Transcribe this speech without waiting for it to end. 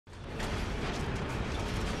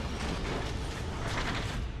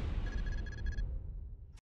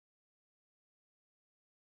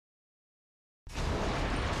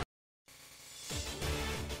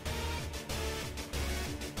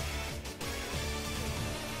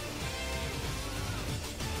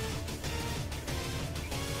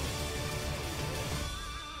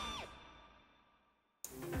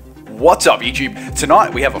What's up YouTube?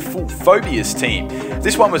 Tonight we have a full Phobias team.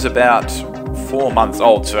 This one was about 4 months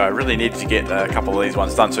old, so I really needed to get a couple of these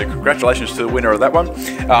ones done, so congratulations to the winner of that one.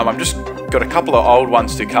 I've just got a couple of old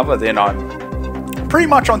ones to cover, then I'm pretty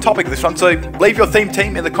much on topic of this one, so leave your theme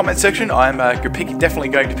team in the comment section. I'm definitely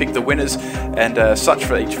going to pick the winners and such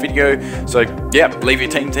for each video, so yeah, leave your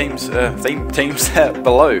theme teams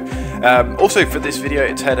below. Also for this video,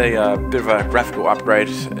 it's had a bit of a graphical upgrade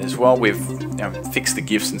as well. We've fixed the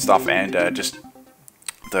GIFs and stuff, and just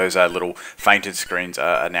those little fainted screens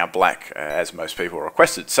are now black, as most people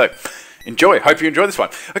requested. So enjoy. Hope you enjoy this one.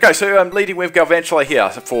 Okay, so I'm leading with Galvantula here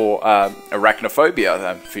for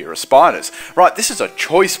arachnophobia, fear of spiders. Right, this is a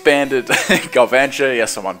choice banded Galvantula.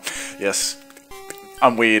 Yes,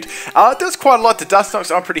 I'm weird. Does quite a lot to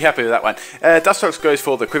Dustox. I'm pretty happy with that one. Dustox goes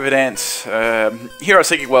for the Quiver Dance. Here I was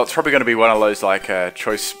thinking, well, it's probably going to be one of those like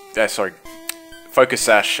Focus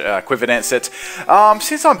Sash Quiver Dance sets.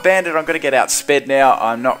 Since I'm banded, I'm going to get outsped now.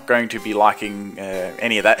 I'm not going to be liking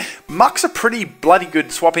any of that. Muck's a pretty bloody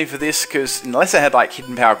good swapping for this, because unless I had like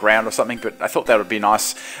Hidden Power Ground or something, but I thought that would be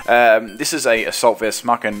nice. This is a Assault Vest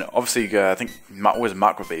Muck, and obviously I think Muck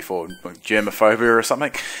would be for germophobia or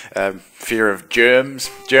something. Fear of germs,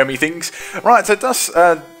 germy things. Right, so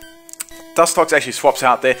Dustox actually swaps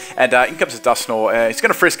out there, and in comes the Dustnor. It's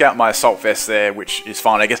going to frisk out my Assault Vest there, which is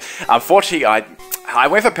fine, I guess. Unfortunately, I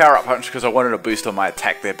went for Power Up Punch because I wanted a boost on my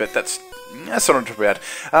attack there, but that's not too bad.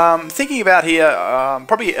 Thinking about here,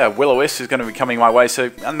 probably Will-O-Wisp is going to be coming my way, so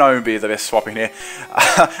Unknown would be the best swapping here.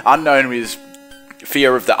 Unknown is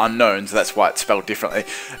fear of the unknowns, that's why it's spelled differently.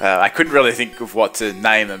 I couldn't really think of what to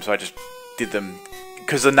name them, so I just did them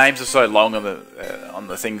because the names are so long on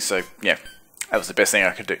the thing, so yeah. That was the best thing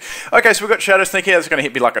I could do. Okay, so we've got Shadow Sneak here. It's going to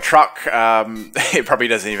hit me like a truck. It probably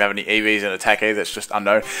doesn't even have any EVs in attack either. It's just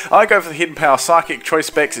unknown. I go for the Hidden Power Psychic Choice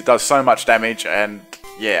Specs. It does so much damage, and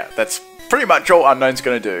yeah, that's pretty much all Unknown's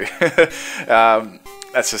going to do.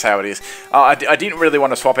 That's just how it is. I didn't really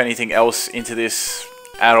want to swap anything else into this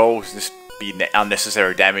at all. Just be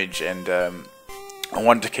unnecessary damage, and I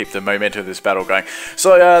wanted to keep the momentum of this battle going.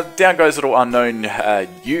 So down goes little Unknown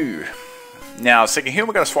U. Now, second here,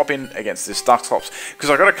 we're going to swap in against this Dustox,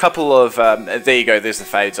 because I've got a couple of, there you go, there's the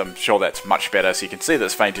fades. I'm sure that's much better, so you can see that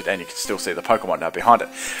it's fainted, and you can still see the Pokemon now behind it.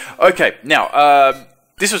 Okay, now,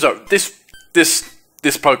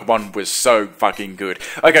 this Pokemon was so fucking good.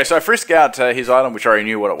 Okay, so I frisk out his item, which I already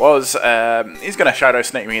knew what it was. He's going to Shadow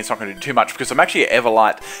Sneak me. It's not going to do too much because I'm actually an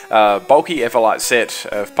Everlight, bulky Everlight set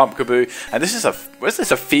of Pumpkaboo, and this is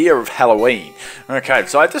a fear of Halloween. Okay,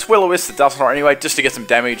 so I just Will-O-Wisp the Dusknoir anyway, just to get some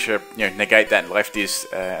damage, negate that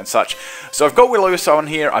Lefties and such. So I've got Will-O-Wisp on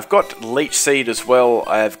here. I've got Leech Seed as well.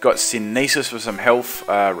 I've got Synesis for some health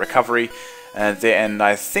recovery, and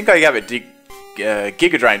I think I have it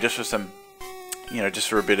Giga Drain just for some. Just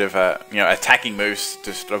for a bit of attacking moves,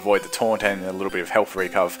 just to avoid the taunt and a little bit of health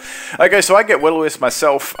recov. Okay, so I get Will-O-Wisp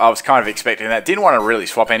myself. I was kind of expecting that. Didn't want to really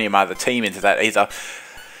swap any of my other team into that either.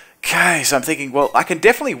 Okay, so I'm thinking, well, I can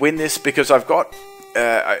definitely win this because I've got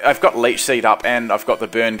Leech Seed up, and I've got the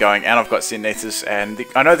Burn going, and I've got Synesis, and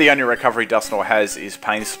I know the only recovery Dusknoir has is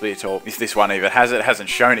Pain Split, or if this one even has it, hasn't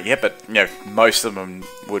shown it yet, but most of them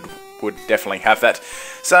would definitely have that.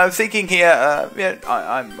 So I'm thinking here,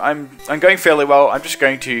 I'm going fairly well. I'm just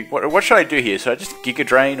going to, what should I do here? So I just Giga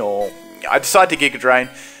Drain, or I decide to Giga Drain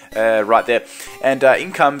right there, and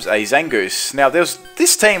in comes a Zangoose. Now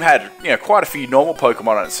this team had quite a few normal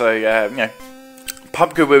Pokemon on it, so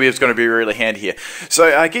Pumpkaboo is going to be really handy here.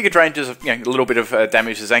 So Giga Drain does a little bit of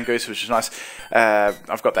damage to Zangoose, which is nice.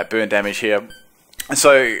 I've got that burn damage here.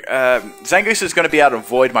 So Zangoose is going to be able to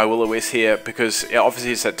avoid my Will-O-Wisp here because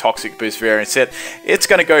obviously it's a Toxic Boost variant set. It's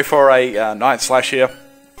going to go for a Night Slash here.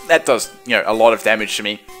 That does a lot of damage to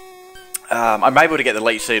me. I'm able to get the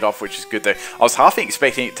Leech Seed off, which is good though. I was half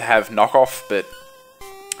expecting it to have knockoff, but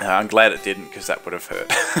I'm glad it didn't, because that would have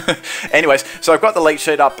hurt. Anyways, so I've got the Leech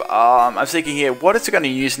Seed up. I'm thinking here, what is it going to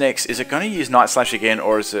use next? Is it going to use Night Slash again,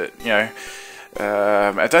 or is it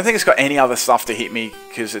I don't think it's got any other stuff to hit me,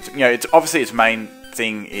 because it's obviously its main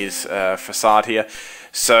thing is Facade here,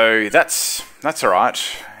 so that's alright.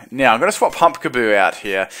 Now I'm going to swap Pumpkaboo out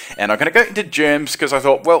here, and I'm going to go into Germs because I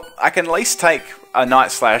thought, well, I can at least take a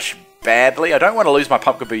Night Slash badly. I don't want to lose my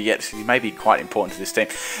Pumpkaboo yet, so he may be quite important to this team.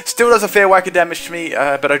 Still does a fair whack of damage to me,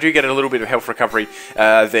 but I do get a little bit of health recovery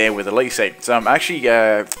there with the Leech Seed. So I'm actually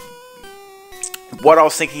what I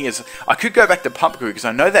was thinking is I could go back to Pumpkaboo because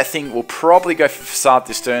I know that thing will probably go for Facade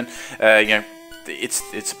this turn.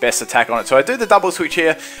 It's best attack on it. So I do the double switch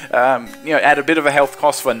here. Add a bit of a health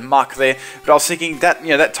cost for Muck there. But I was thinking that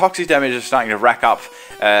that toxic damage is starting to rack up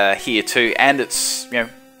here too, and it's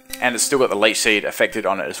and it's still got the Leech Seed affected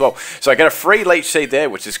on it as well. So I get a free Leech Seed there,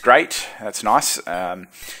 which is great. That's nice.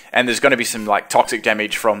 And there's going to be some like toxic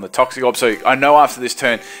damage from the Toxic Orb. So I know after this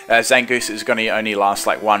turn, Zangoose is going to only last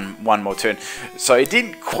like one more turn. So it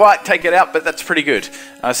didn't quite take it out, but that's pretty good.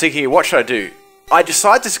 I was thinking, what should I do? I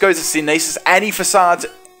decided to go to Synesis Anti-Facades,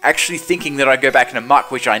 actually thinking that I'd go back in a muck,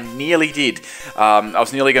 which I nearly did. I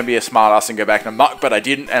was nearly going to be a smartass and go back in a muck, but I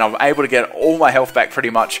didn't, and I'm able to get all my health back pretty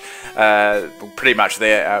much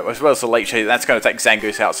there, as well as the Leech Seed. That's going to take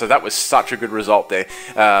Zangoose out, so that was such a good result there.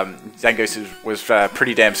 Zangoose was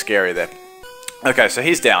pretty damn scary there. Okay, so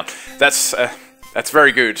he's down. That's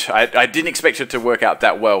very good. I didn't expect it to work out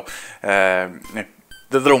that well.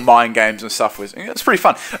 The little mind games and stuff it's pretty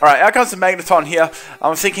fun. All right, out comes the Magneton here.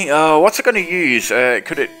 I'm thinking, what's it going to use?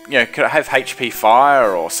 Could it have HP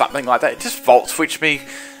Fire or something like that? It just Volt Switch me,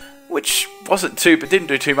 which didn't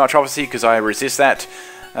do too much, obviously, because I resist that.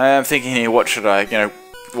 I'm thinking here, what should I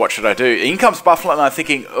do? In comes Buffalo, and I'm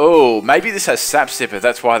thinking, oh, maybe this has Sap Sipper.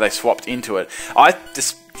 That's why they swapped into it. I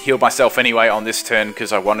just healed myself anyway on this turn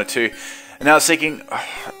because I wanted to, and I was thinking,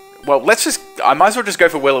 well, I might as well just go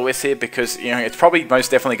for Will-O-Wisp here because, it's probably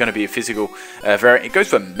most definitely going to be a physical variant. It goes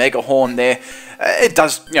for Mega Horn there. It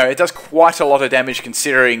does quite a lot of damage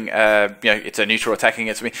considering, it's a neutral attacking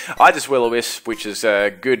against me. I just Will-O-Wisp, which is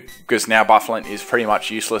good because now Bufflint is pretty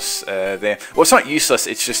much useless there. Well, it's not useless,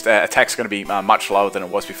 it's just attack's going to be much lower than it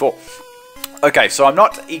was before. Okay, so I'm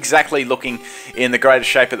not exactly looking in the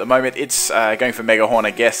greatest shape at the moment. It's going for Mega Horn,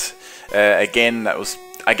 I guess. Again,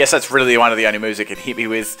 I guess that's really one of the only moves it can hit me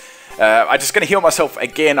with. I'm just going to heal myself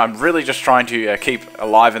again. I'm really just trying to keep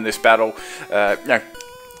alive in this battle.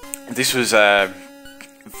 This was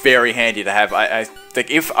very handy to have. I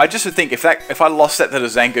think if I lost that to the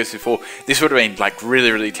Zangoose before, this would have been like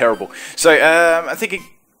really terrible. So I'm thinking,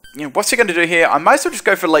 what's he going to do here? I might as well just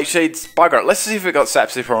go for Leech Seeds. By God, let's see if it got Sap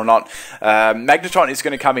Sipper or not. Magneton is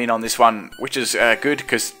going to come in on this one, which is good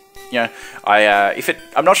because. I'm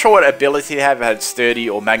not sure what ability to have. If it had Sturdy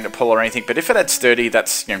or Magnet Pull or anything, but if it had Sturdy,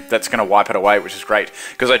 that's going to wipe it away, which is great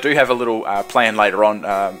because I do have a little plan later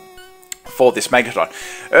on for this Magneton.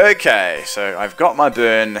 Okay, so I've got my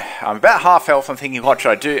burn. I'm about half health. I'm thinking, what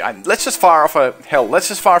should I do? Let's just fire off let's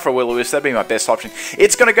just fire for Will-O-Wisp. That'd be my best option.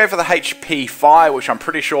 It's going to go for the HP Fire, which I'm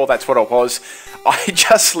pretty sure that's what it was. I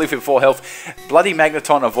just live with 4 health. Bloody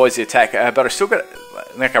Magneton avoids the attack, but I still got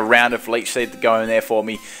like a round of Leech Seed going there for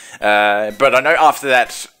me. But I know after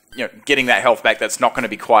that, getting that health back, that's not going to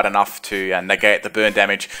be quite enough to negate the burn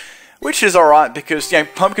damage, which is alright because,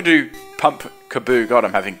 Pumpkaboo, God,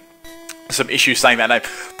 I'm having some issues saying that name.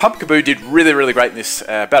 Pumpkaboo did really great in this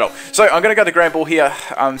battle. So I'm going to go to Grand Ball here.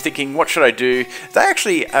 I'm thinking, what should I do? They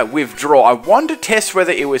actually withdraw. I wanted to test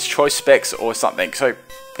whether it was Choice Specs or something. So,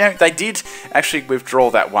 they did actually withdraw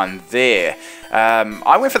that one there.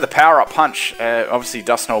 I went for the Power Up Punch. Obviously,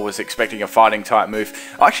 Dusknoir was expecting a fighting type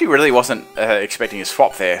move. I actually really wasn't expecting a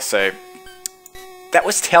swap there, so that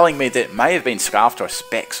was telling me that it may have been Scarfed or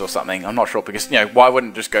Specs or something. I'm not sure because, why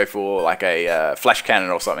wouldn't it just go for like a Flash Cannon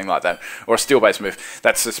or something like that? Or a Steel-based move.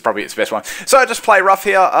 That's probably its best one. So I just play rough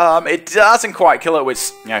here. It doesn't quite kill it,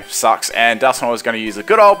 which, sucks. And Dusknoir is going to use a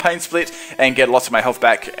good old Pain Split and get lots of my health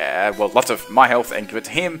back. Lots of my health and give it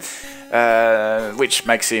to him. Which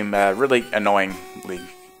makes him really annoyingly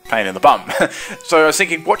pain in the bum. So I was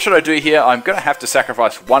thinking, what should I do here? I'm going to have to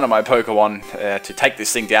sacrifice one of my Pokemon to take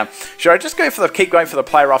this thing down. Should I just keep going for the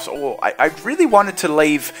play roughs? Or I really wanted to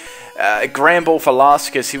leave Grand Ball for last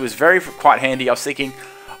because he was quite handy. I was thinking,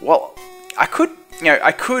 well, I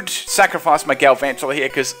could sacrifice my Galvantula here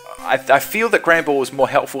because I feel that Grand Ball was more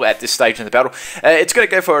helpful at this stage in the battle. It's going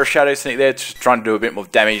to go for a Shadow Sneak there, just trying to do a bit more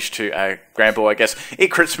damage to Grand Ball, I guess.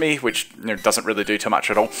 It crits me, which doesn't really do too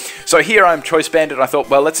much at all. So here I'm Choice Banded. I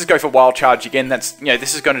thought, well, let's just go for Wild Charge again. That's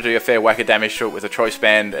this is going to do a fair whack of damage to it with a Choice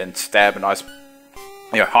Band and stab, a nice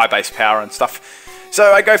high base power and stuff.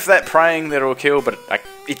 So I go for that, praying that it'll kill, but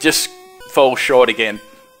it just falls short again.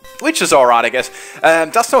 Which is alright, I guess.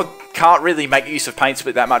 Dusknoir can't really make use of Pain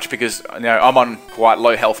Split that much because I'm on quite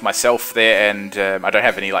low health myself there, and I don't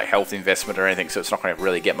have any health investment or anything, so it's not going to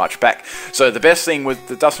really get much back. So the best thing with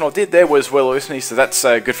the Dusknoir did there was Will-O-Wisp, so that's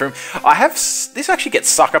good for him. This actually gets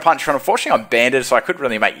Sucker Punch, and unfortunately I'm banded, so I couldn't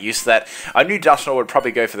really make use of that. I knew Dusknoir would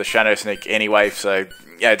probably go for the Shadow Sneak anyway, so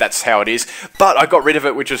that's how it is. But I got rid of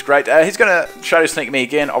it, which was great. He's going to Shadow Sneak me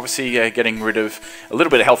again, obviously getting rid of a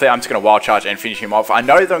little bit of health there. I'm just going to Wild Charge and finish him off. I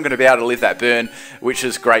know that I'm going to be able to live that burn, which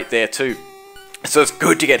is great there too. So it's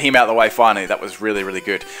good to get him out of the way finally. That was really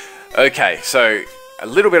good. Okay, so a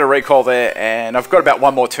little bit of recall there, and I've got about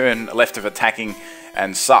one more turn left of attacking.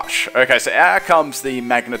 and such. Okay, so out comes the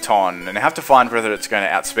Magneton, and I have to find whether it's going to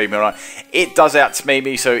outspeed me or not. It does outspeed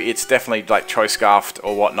me, so it's definitely like Choice Scarfed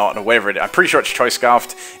or whatnot, or whatever it is. I'm pretty sure it's Choice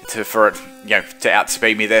Scarfed for it, to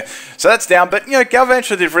outspeed me there. So that's down, but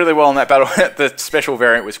Galvantula did really well in that battle. The special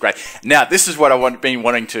variant was great. Now, this is what I've been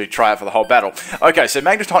wanting to try out for the whole battle. Okay, so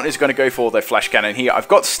Magneton is going to go for the Flash Cannon here. I've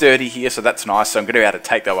got Sturdy here, so that's nice, so I'm going to be able to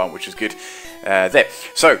take that one, which is good. There.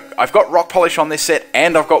 So, I've got Rock Polish on this set,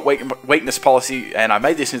 and I've got Weakness Policy, and I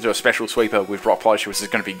made this into a special sweeper with Rock Polish, which is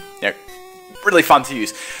going to be, really fun to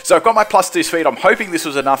use. So I've got my +2 speed. I'm hoping this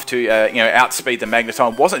was enough to, outspeed the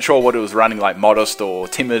Magneton. Wasn't sure what it was running, like Modest or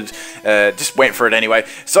Timid. Just went for it anyway.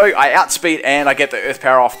 So I outspeed and I get the Earth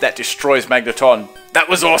Power off. That destroys Magneton. That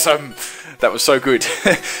was awesome. That was so good.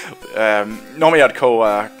 Normally I'd call...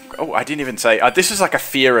 oh, I didn't even say... this is like a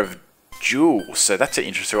fear of jewels, so that's an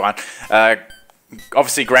interesting one.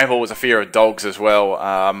 Obviously, Granbull was a fear of dogs as well.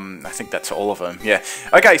 I think that's all of them, yeah.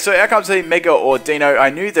 Okay, so out comes the Mega Ordino. I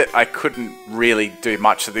knew that I couldn't really do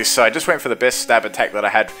much of this, so I just went for the best stab attack that I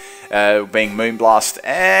had, being Moonblast.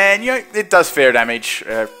 And, it does fair damage,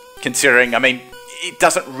 considering, I mean, it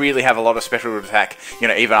doesn't really have a lot of special attack,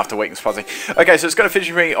 even after Weakness Policy. Okay, so it's going to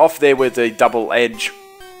finish me off there with the double edge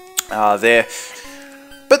there.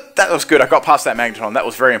 But that was good. I got past that Magneton. That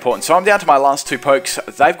was very important. So I'm down to my last 2 pokes.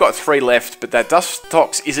 They've got 3 left, but that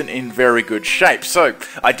Dustox isn't in very good shape. So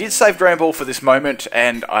I did save Granbull for this moment,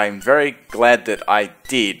 and I'm very glad that I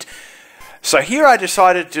did. So here I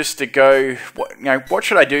decided just to go, what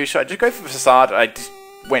should I do? Should I just go for Facade? I just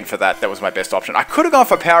went for that. That was my best option. I could have gone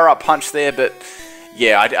for Power Up Punch there, but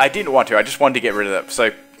yeah, I didn't want to. I just wanted to get rid of that.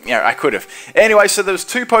 So... I could have. Anyway, so there was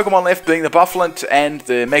 2 Pokemon left, being the Bufflant and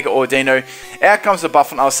the Mega Ordino. Out comes the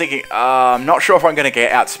Bufflant. I was thinking, I'm not sure if I'm going to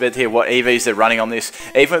get outsped here, what EVs they're running on this.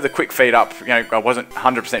 Even with the quick feed up, I wasn't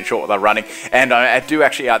 100% sure what they're running. And I do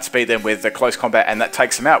actually outspeed them with the close combat, and that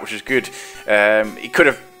takes them out, which is good. It could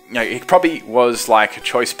have, it probably was like a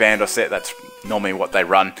choice band or set. That's normally what they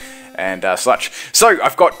run. And such. So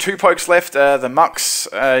I've got 2 pokes left. The Mucks,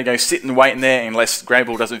 sitting waiting there unless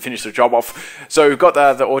Granbull doesn't finish the job off. So we've got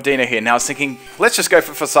the Ordino here. Now I was thinking, let's just go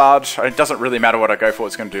for Facade. It doesn't really matter what I go for.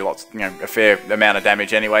 It's going to do lots, a fair amount of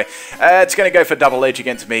damage anyway. It's going to go for double edge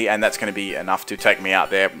against me, and that's going to be enough to take me out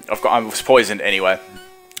there. I was poisoned anyway.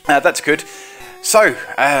 That's good. So,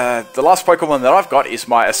 the last Pokemon that I've got is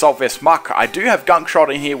my Assault Vest Muck. I do have Gunk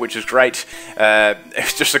Shot in here, which is great.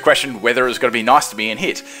 It's just a question whether it's going to be nice to me and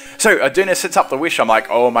hit. So, Aduna sets up the Wish. I'm like,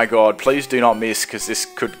 oh my god, please do not miss, because this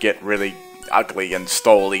could get really ugly and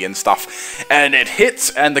stolly and stuff. And it hits,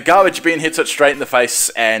 and the Garbage Bin hits it straight in the face,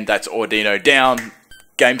 and that's Ordino down.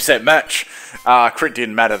 Game, set, match. Crit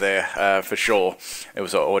didn't matter there, for sure. It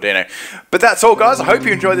was Ordino. But that's all, guys. I hope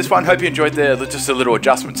you enjoyed this one. Hope you enjoyed just the little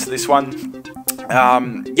adjustments to this one.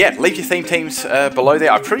 Yeah, leave your theme teams below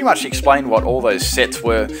there. I've pretty much explained what all those sets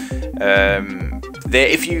were there.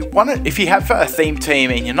 If you have a theme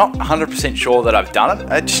team and you're not 100% sure that I've done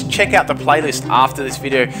it, just check out the playlist after this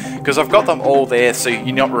video, because I've got them all there, so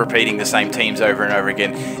you're not repeating the same teams over and over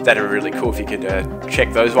again. That'd be really cool if you could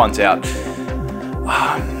check those ones out.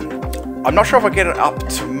 I'm not sure if I'll get it up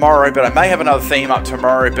tomorrow, but I may have another theme up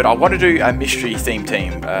tomorrow, but I want to do a mystery theme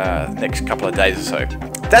team next couple of days or so.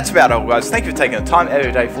 That's about all, guys. Thank you for taking the time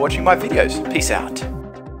every day for watching my videos. Peace out.